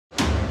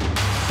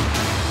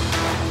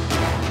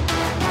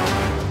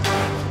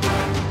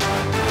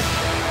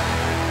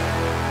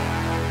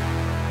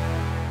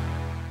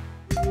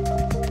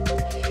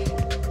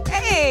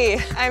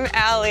I'm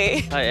Alie.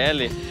 Hi,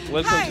 Alie.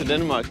 Welcome Hi. to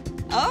Denmark.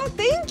 Oh,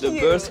 thank you.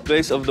 The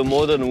birthplace of the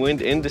modern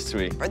wind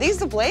industry. Are these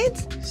the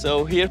blades?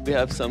 So here we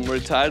have some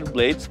retired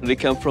blades. They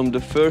come from the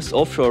first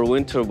offshore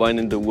wind turbine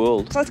in the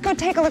world. So let's go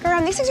take a look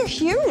around. These things are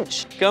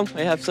huge. Come,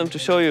 I have some to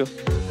show you.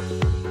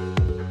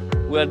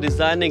 We are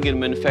designing and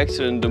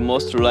manufacturing the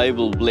most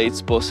reliable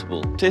blades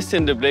possible.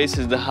 Testing the blades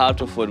is the heart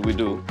of what we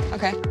do.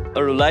 Okay.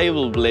 A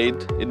reliable blade,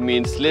 it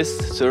means less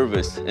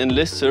service. And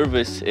less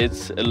service,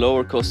 it's a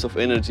lower cost of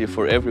energy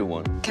for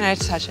everyone. Can I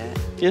touch it?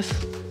 Yes.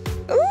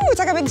 Ooh, it's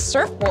like a big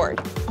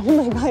surfboard. Oh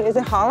my God, is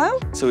it hollow?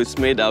 So it's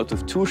made out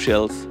of two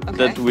shells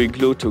that we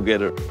glue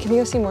together. Can we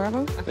go see more of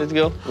them? Okay. Let's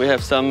go. We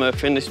have some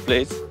finished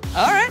blades.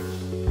 All right.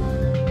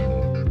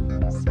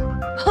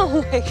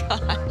 Oh my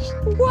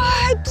gosh.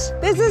 What?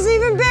 This is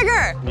even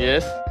bigger.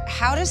 Yes.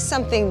 How does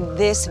something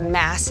this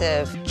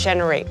massive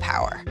generate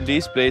power?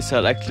 These blades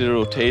are actually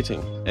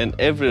rotating, and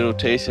every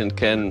rotation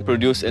can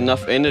produce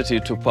enough energy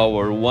to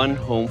power one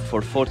home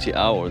for 40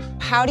 hours.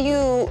 How do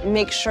you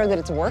make sure that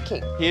it's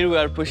working? Here we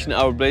are pushing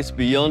our blades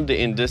beyond the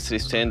industry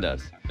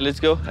standards. Let's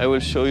go. I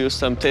will show you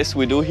some tests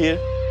we do here.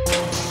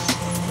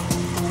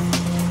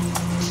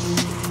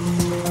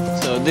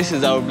 So this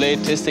is our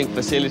blade testing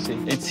facility.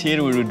 It's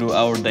here we will do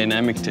our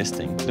dynamic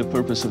testing. The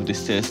purpose of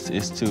this test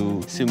is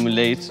to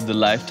simulate the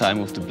lifetime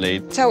of the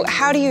blade. So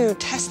how do you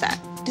test that?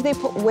 Do they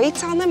put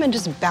weights on them and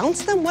just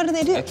bounce them? What do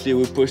they do? Actually,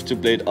 we push the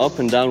blade up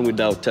and down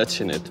without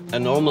touching it. A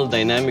normal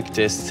dynamic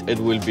test, it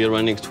will be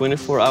running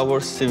 24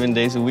 hours, 7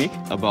 days a week,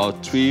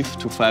 about 3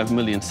 to 5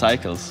 million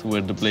cycles,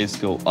 where the blades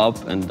go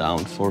up and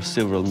down for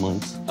several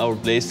months. Our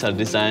blades are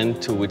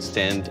designed to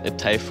withstand a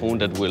typhoon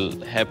that will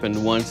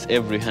happen once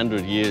every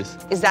 100 years.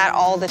 Is that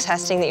all the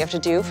testing that you have to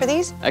do for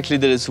these? Actually,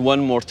 there is one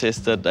more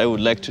test that I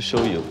would like to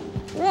show you.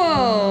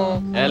 Whoa.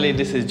 Alie,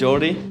 this is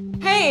Jordi.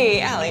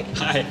 Hey, Alie.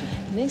 Hi.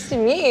 Nice to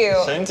meet you.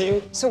 Same to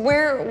you. So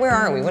where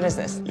are we? What is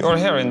this? You're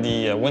here in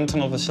the wind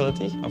tunnel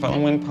facility of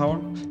Alie Wind Power.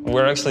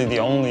 We're actually the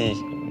only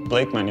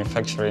blade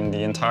manufacturer in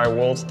the entire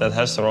world that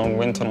has their own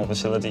wind tunnel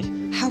facility.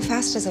 How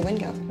fast does the wind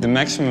go? The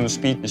maximum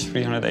speed is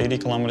 380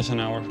 kilometers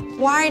an hour.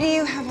 Why do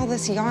you have all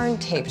this yarn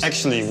taped?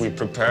 Actually, we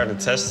prepared a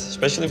test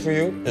especially for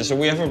you. So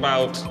we have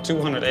about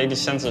 280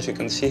 sensors you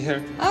can see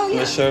here on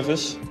the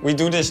surface. We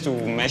do this to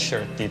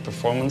measure the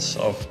performance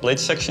of blade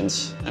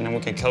sections, and then we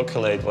can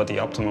calculate what the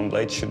optimum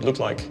blade should look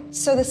like.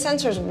 So the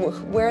sensors,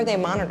 where are they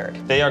monitored?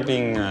 They are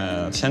being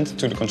sent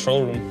to the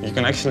control room. You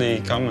can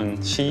actually come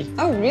and see.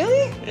 Oh,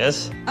 really?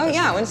 Yes. Oh,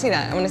 yeah, I want to see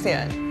that. I want to see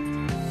that.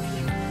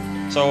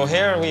 So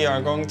here we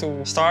are going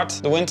to start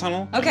the wind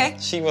tunnel. Okay.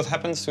 See what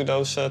happens to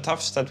those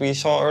tufts that we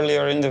saw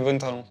earlier in the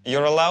wind tunnel.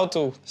 You're allowed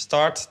to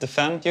start the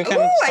fan. You can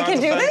Ooh, I start can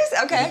the do fan. this?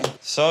 Okay.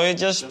 So you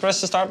just press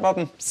the start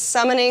button.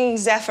 Summoning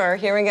Zephyr.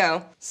 Here we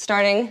go.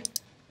 Starting.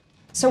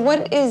 So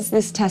what is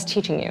this test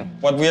teaching you?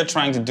 What we are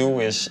trying to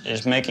do is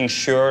making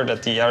sure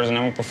that the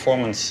aerodynamic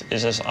performance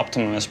is as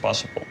optimum as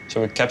possible.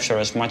 So we capture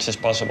as much as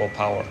possible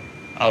power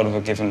out of a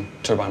given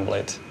turbine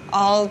blade.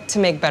 All to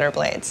make better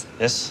blades.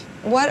 Yes.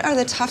 What are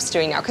the tufts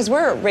doing now? Because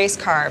we're at race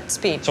car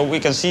speed. So we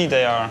can see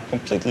they are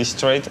completely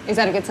straight. Is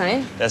that a good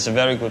sign? That's a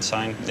very good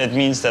sign. It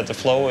means that the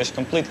flow is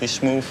completely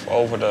smooth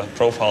over the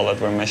profile that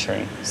we're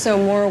measuring. So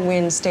more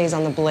wind stays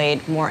on the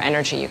blade, more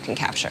energy you can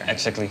capture.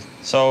 Exactly.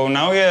 So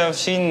now you have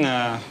seen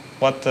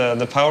what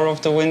the power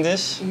of the wind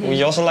is. Would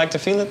you also like to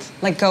feel it?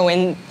 Like go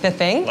in the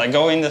thing? Like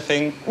go in the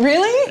thing.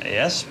 Really?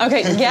 Yes.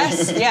 Okay,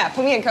 yes. Yeah,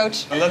 put me in,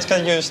 coach. Well, let's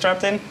get you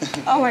strapped in.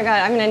 Oh my God,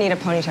 I'm gonna need a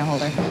ponytail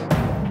holder.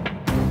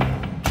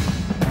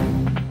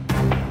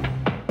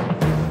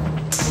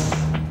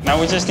 Now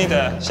we just need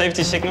a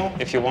safety signal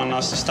if you want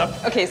us to stop.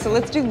 Okay, so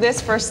let's do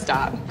this first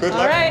stop. Good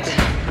luck. All right.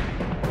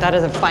 That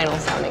is a final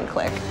sounding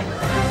click.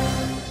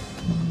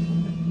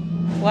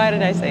 Why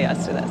did I say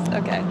yes to this?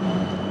 Okay.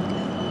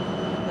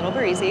 A little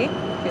breezy.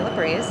 Feel a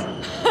breeze.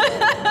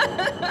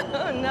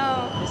 Oh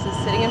no. This is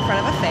sitting in front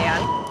of a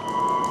fan.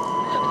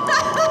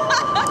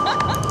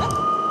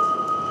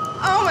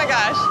 Oh my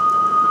gosh.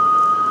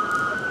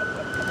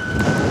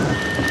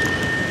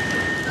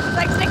 It's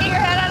like sticking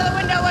your head out of the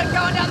window when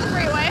going down the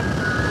freeway.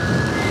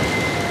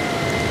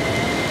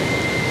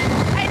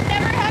 I'd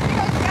never have to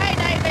go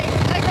skydiving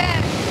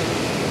again.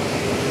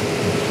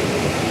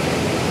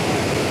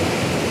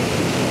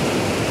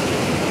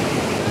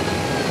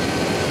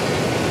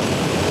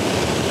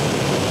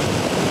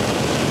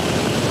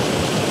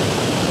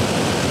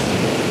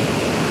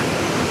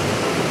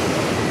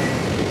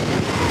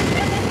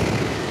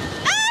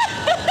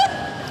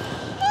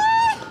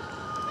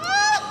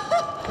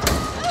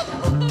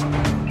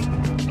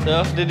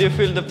 So, did you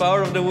feel the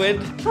power of the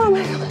wind? Oh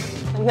my God.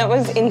 That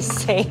was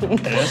insane.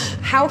 Yes.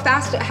 How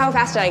fast did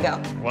I go?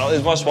 Well,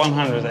 it was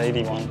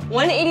 181.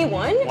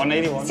 181?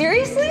 181.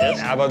 Seriously? Yes.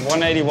 Yeah, but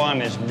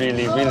 181 is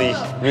really, really,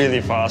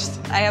 really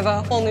fast. I have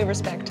a whole new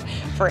respect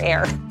for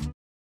air.